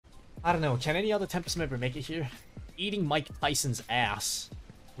I don't know. Can any other Tempest member make it here? Eating Mike Tyson's ass.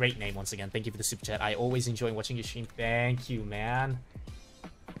 Great name once again. Thank you for the super chat. I always enjoy watching your stream. Thank you, man.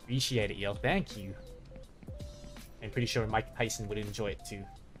 Appreciate it, yo. Thank you. I'm pretty sure Mike Tyson would enjoy it too.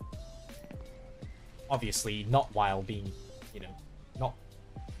 Obviously, not while being, you know, not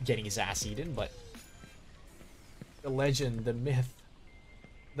getting his ass eaten, but the legend, the myth,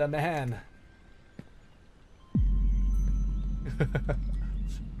 the man.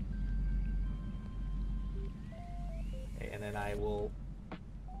 Okay, and then I will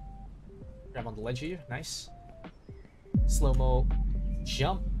grab on the ledge here. Nice. Slow-mo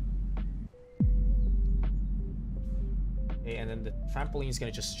jump. Okay, and then the trampoline is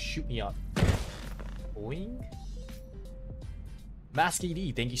gonna just shoot me up. Boing. Mask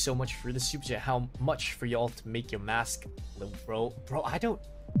AD, thank you so much for the super chat. How much for y'all to make your mask, little bro? Bro,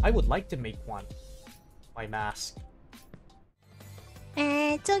 I would like to make one. My mask.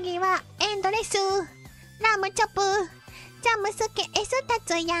 次はエンドレスラムチョップジャムスケ S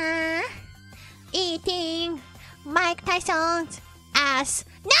達也 Eating Mike Tyson's ass.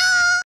 No!